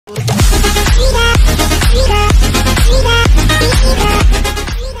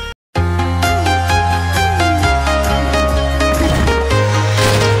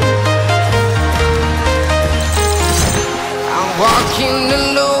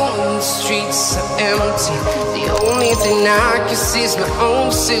so empty. The only thing I can see is my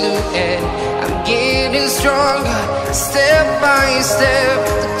own silhouette. I'm getting stronger, step by step.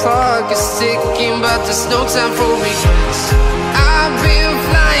 The clock is ticking, but there's no time for regrets. I've been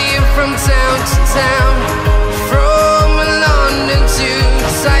flying from town to town, from London to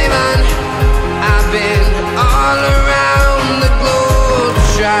Taiwan. I've been all around the globe,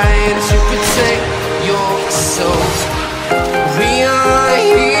 trying to protect your soul. We are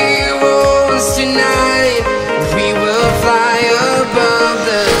heroes tonight. We will fly above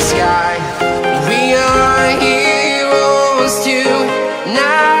the sky. We are heroes tonight.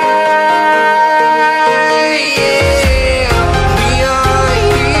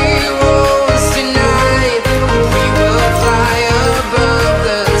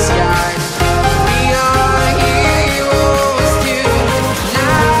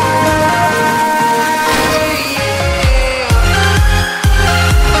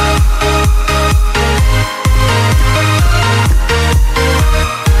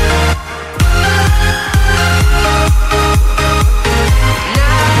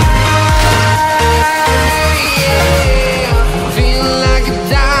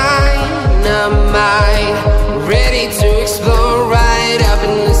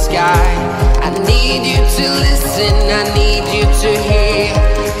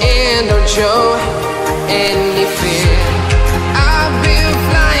 Show any fear. I've been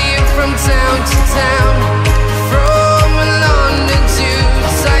flying from town to town, from London to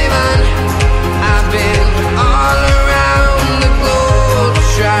Taiwan. I've been all around the globe,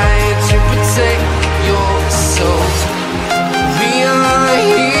 trying to protect your soul. We are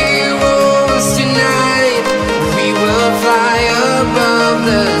heroes tonight. We will fly above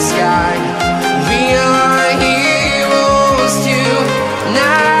the sky. We are heroes tonight.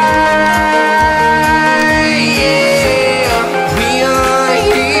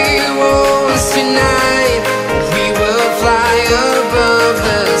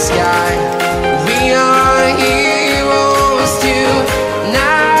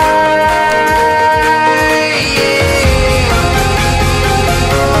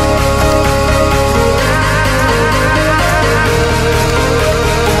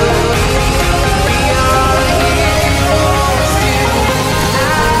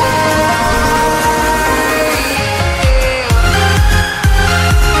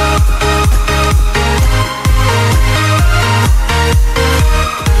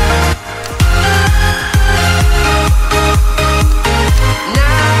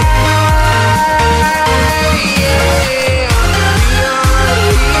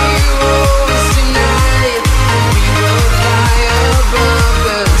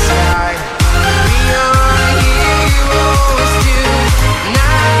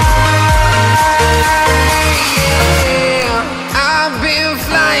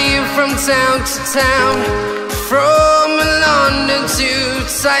 Town to town, from London to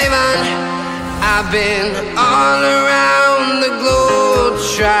Taiwan. I've been all around the globe,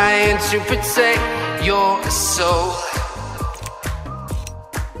 trying to protect your soul.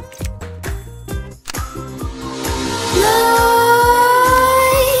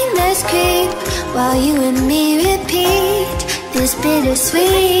 Let's creep while you and me repeat. This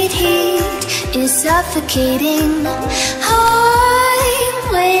bittersweet heat is suffocating.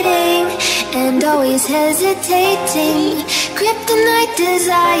 I'm waiting and always hesitating. Kryptonite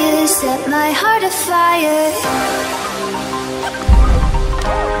desires set my heart afire.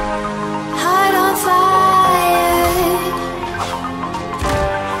 Heart on fire.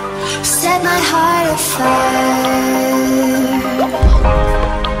 Set my heart afire.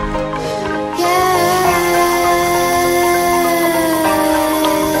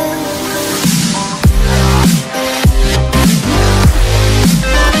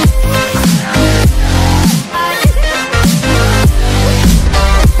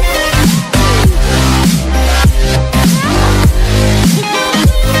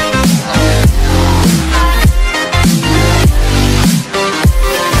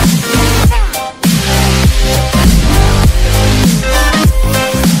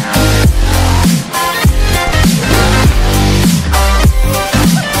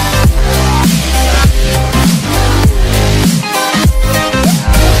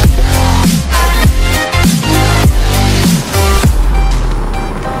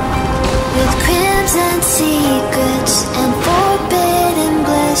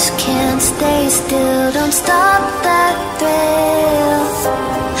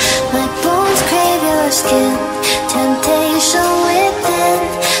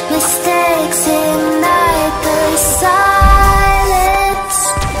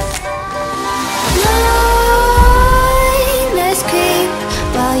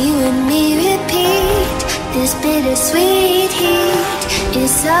 This bittersweet heat is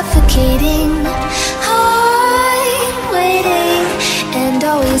suffocating. I'm waiting and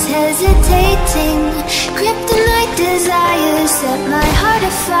always hesitating. Kryptonite desires set my heart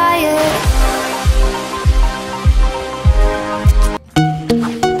afire.